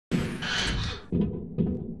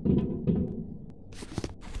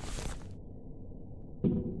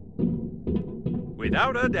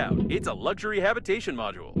Without a doubt, it's a luxury habitation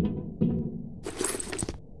module.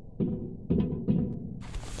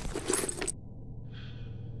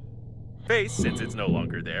 Face, since it's no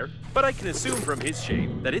longer there, but I can assume from his shape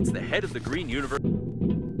that it's the head of the Green Universe.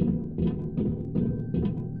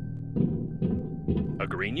 A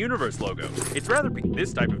Green Universe logo. It's rather big.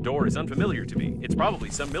 This type of door is unfamiliar to me. It's probably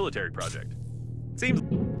some military project. Seems...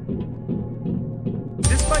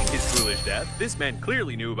 Despite his foolish death, this man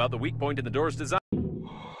clearly knew about the weak point in the door's design.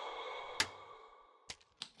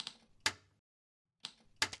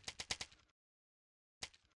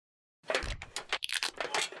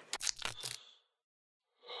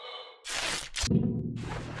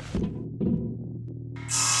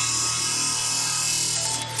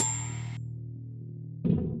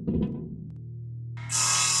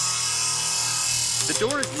 The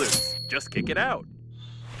door is loose. Just kick it out.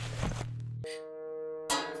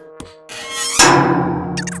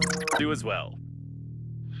 Do as well.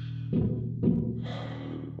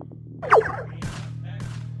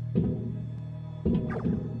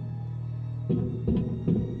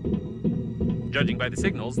 Judging by the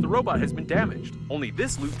signals, the robot has been damaged. Only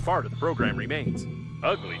this loose part of the program remains.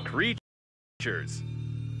 Ugly creatures.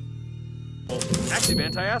 Active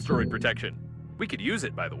anti-asteroid protection. We could use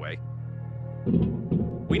it, by the way.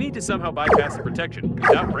 We need to somehow bypass the protection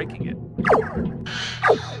without breaking it.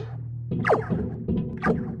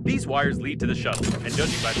 These wires lead to the shuttle, and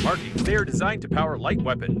judging by the markings, they are designed to power light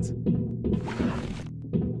weapons.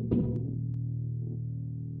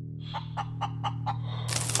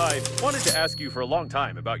 I've wanted to ask you for a long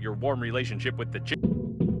time about your warm relationship with the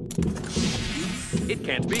It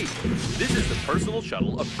can't be. This is the personal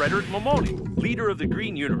shuttle of Frederick Momoni, leader of the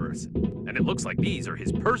Green Universe. And it looks like these are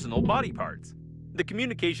his personal body parts. The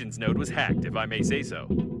communications node was hacked, if I may say so.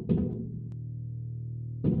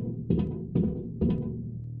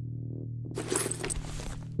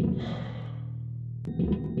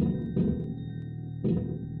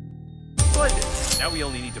 Splendid. Now we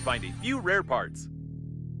only need to find a few rare parts.